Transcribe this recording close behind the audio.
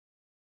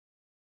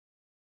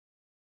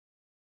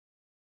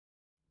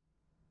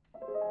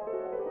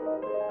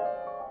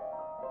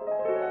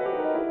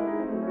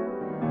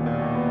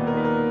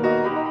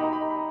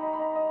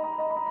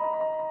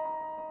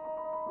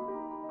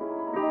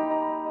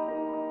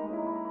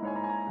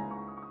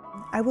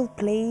I will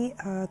play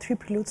three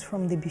preludes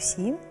from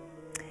Debussy,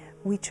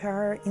 which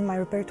are in my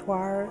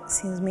repertoire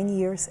since many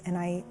years, and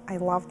I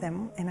love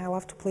them, and I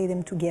love to play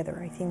them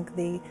together. I think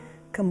they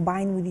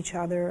combine with each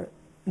other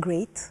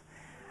great.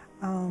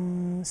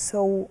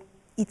 So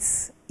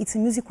it's a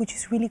music which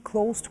is really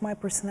close to my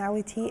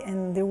personality,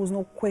 and there was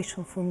no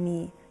question for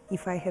me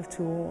if I have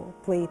to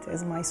play it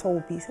as my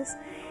solo pieces.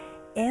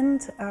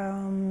 And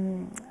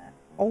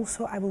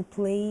also I will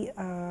play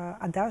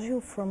Adagio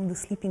from the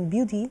Sleeping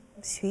Beauty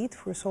suite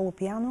for solo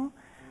piano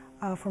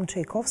from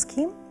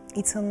Tchaikovsky.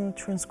 It's a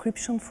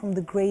transcription from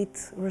the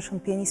great Russian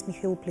pianist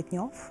Mikhail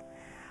Pletnyov.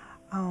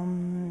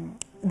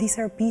 These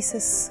are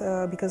pieces,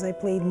 because I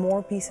played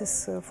more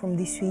pieces from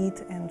this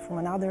suite and from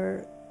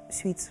another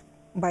suites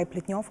by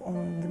Pletnyov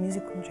on the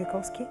music of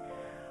Tchaikovsky.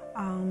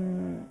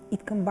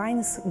 It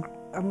combines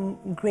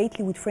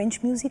greatly with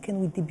French music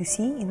and with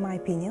Debussy, in my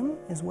opinion,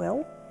 as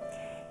well.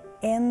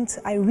 And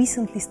I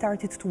recently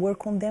started to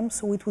work on them,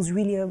 so it was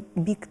really a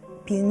big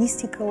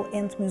pianistical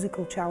and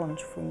musical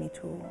challenge for me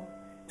to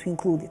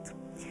include it.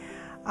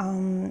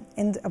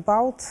 And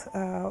about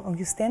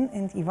Augustin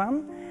and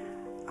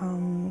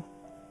Ivan,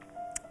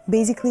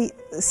 basically,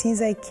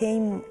 since I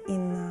came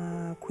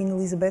in Queen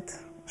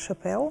Elizabeth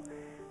Chapel,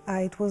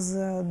 it was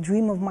a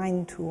dream of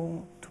mine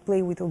to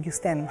play with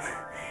Augustin.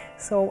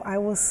 So I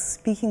was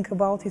speaking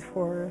about it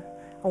for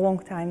a long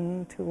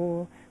time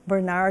to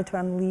Bernard, to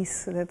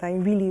Annelies, that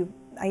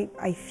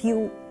I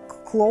feel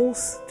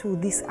close to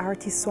this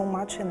artist so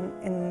much,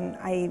 and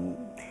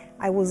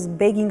I was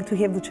begging to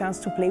have the chance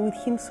to play with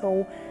him,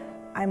 so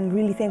I'm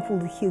really thankful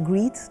that he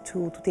agreed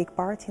to take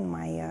part in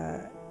my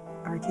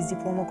Artist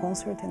Diploma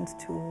concert and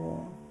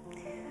to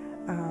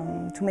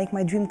make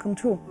my dream come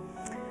true.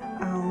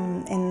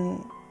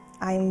 And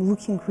I'm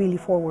looking really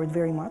forward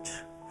very much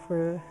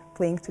for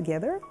playing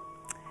together.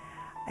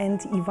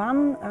 And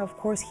Ivan, of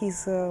course,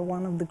 he's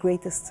one of the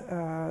greatest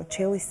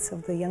cellists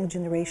of the young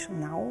generation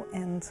now,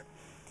 and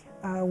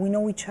we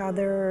know each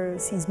other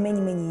since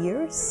many, many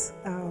years.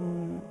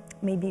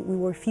 Maybe we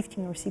were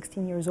 15 or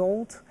 16 years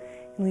old,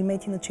 and we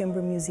met in a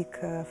chamber music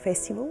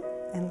festival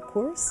and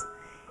course.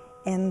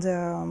 And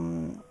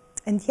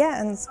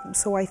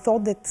so I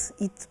thought that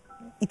it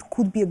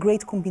could be a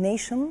great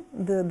combination,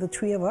 the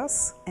three of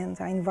us, and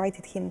I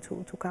invited him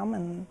to come,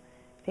 and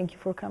thank you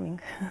for coming.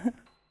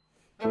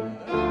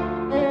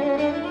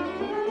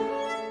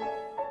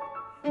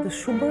 The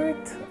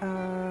Schubert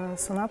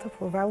Sonata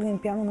for Violin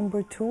and Piano No.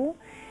 2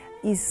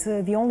 is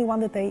the only one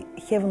that I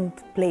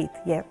haven't played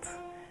yet.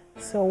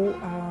 So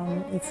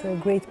it's a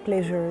great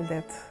pleasure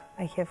that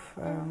I have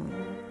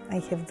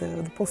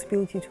the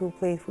possibility to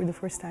play it for the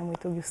first time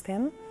with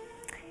Augustin.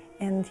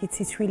 And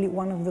it's really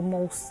one of the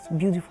most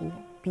beautiful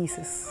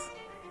pieces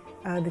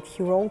that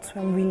he wrote, so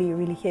I'm really,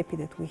 really happy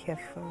that we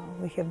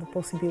have the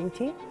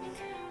possibility.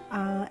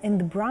 And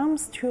the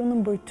Brahms Trio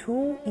No.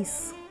 2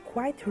 is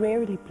quite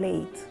rarely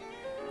played,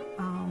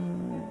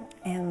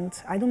 and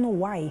I don't know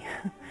why.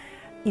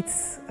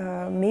 It's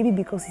maybe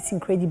because it's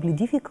incredibly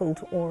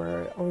difficult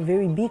or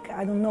very big,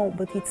 I don't know,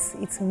 but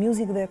it's a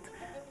music that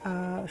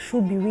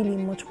should be really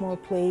much more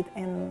played,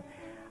 and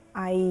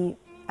I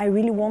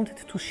really wanted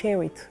to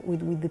share it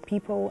with the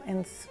people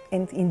and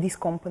in this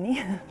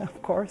company,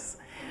 of course.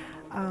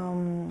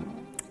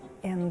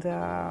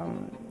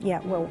 Yeah,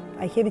 well,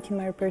 I have it in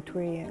my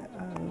repertoire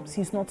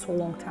since not so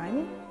long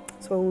time,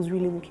 so I was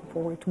really looking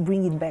forward to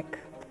bring it back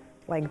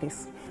like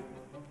this.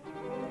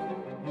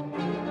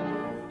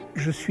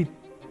 Je suis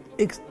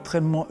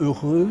extrêmement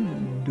heureux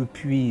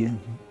depuis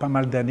pas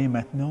mal d'années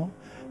maintenant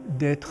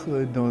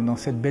d'être dans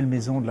cette belle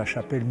maison de la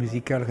chapelle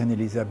musicale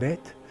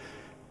Reine-Élisabeth,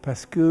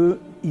 parce que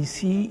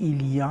ici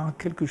il y a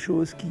quelque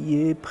chose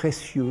qui est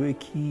précieux et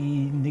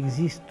qui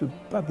n'existe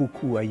pas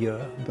beaucoup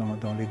ailleurs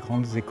dans les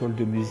grandes écoles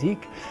de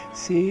musique.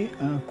 C'est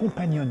un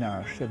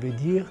compagnonnage, ça veut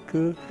dire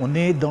qu'on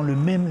est dans le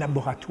même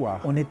laboratoire,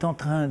 on est en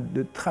train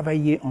de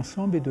travailler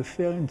ensemble et de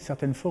faire une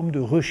certaine forme de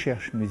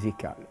recherche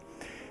musicale.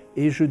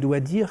 Et je dois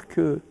dire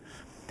que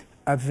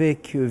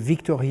avec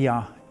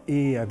Victoria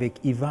et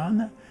avec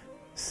Ivan,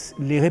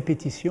 les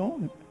répétitions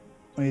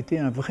ont été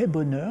un vrai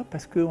bonheur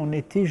parce qu'on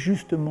était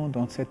justement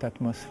dans cette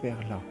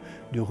atmosphère-là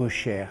de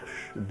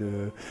recherche.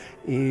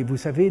 Et vous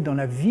savez, dans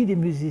la vie des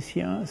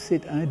musiciens,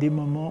 c'est un des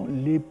moments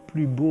les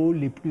plus beaux,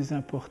 les plus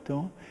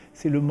importants.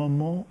 C'est le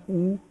moment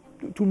où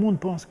tout le monde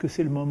pense que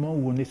c'est le moment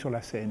où on est sur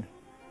la scène.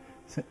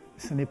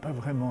 Ce n'est pas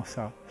vraiment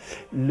ça.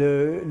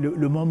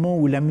 Le moment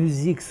où la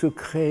musique se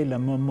crée, le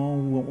moment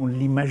où on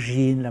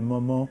l'imagine, le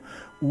moment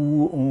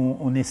où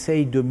on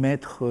essaye de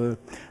mettre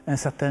un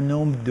certain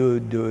nombre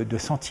de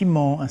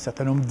sentiments, un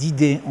certain nombre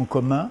d'idées en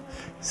commun,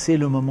 c'est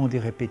le moment des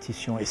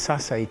répétitions. Et ça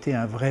a été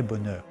un vrai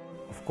bonheur.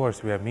 Of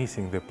course, we are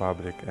missing the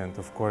public, and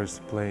of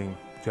course, playing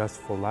just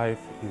for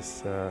life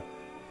is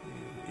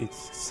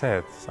it's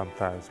sad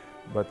sometimes.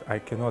 But I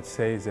cannot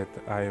say that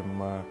I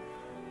am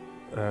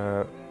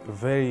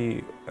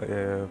very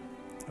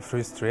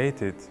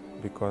frustrated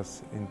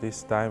because in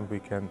this time we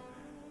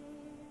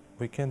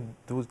can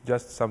do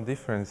just some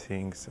different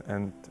things,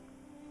 and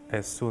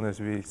as soon as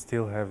we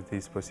still have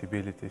these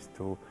possibilities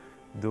to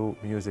do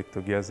music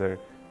together,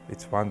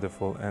 it's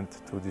wonderful, and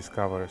to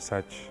discover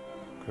such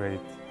great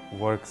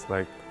works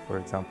like, for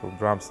example,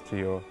 Drums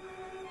Trio.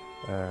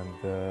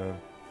 And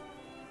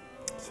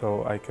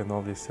so I can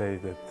only say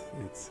that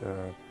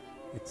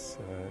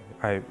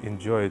I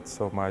enjoy it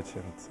so much,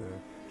 and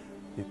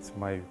it's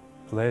my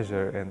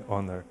pleasure and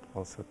honor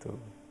also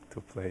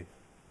to play.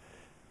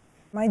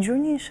 My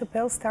journey in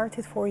chapelle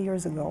started 4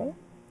 years ago,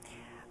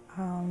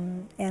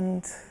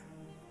 and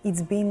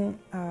it's been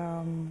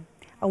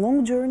a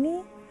long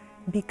journey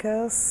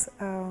because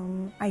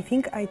I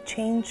think I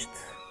changed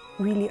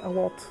really a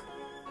lot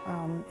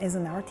as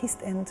an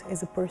artist and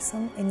as a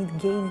person, and it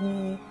gave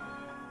me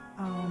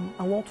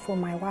a lot for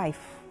my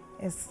life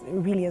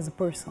really as a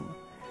person.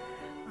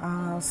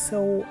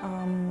 So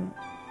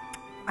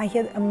I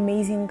had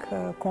amazing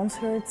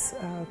concerts,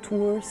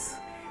 tours.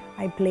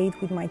 I played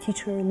with my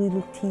teacher,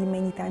 Little T,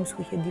 many times.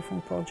 We had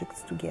different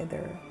projects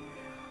together.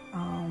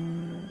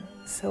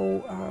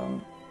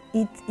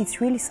 It's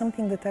really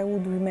something that I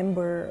would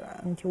remember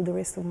until the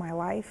rest of my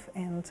life,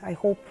 and I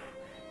hope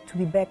to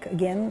be back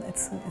again at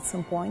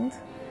some point.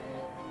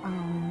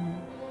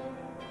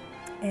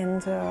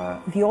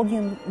 The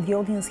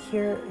audience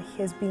here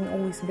has been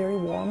always very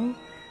warm.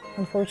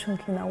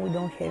 Unfortunately, now we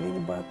don't have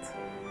it, but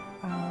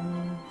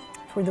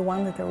for the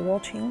ones that are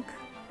watching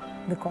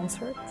the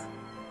concert,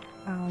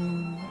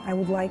 I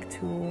would like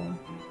to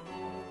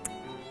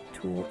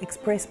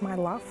express my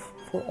love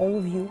for all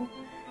of you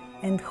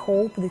and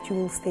hope that you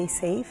will stay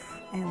safe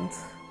and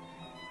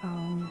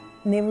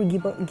never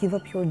give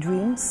up your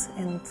dreams,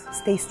 and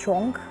stay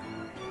strong.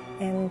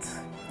 And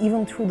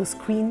even through the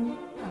screen,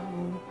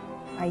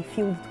 I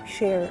feel that we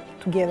share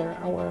together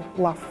our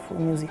love for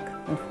music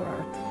and for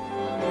art.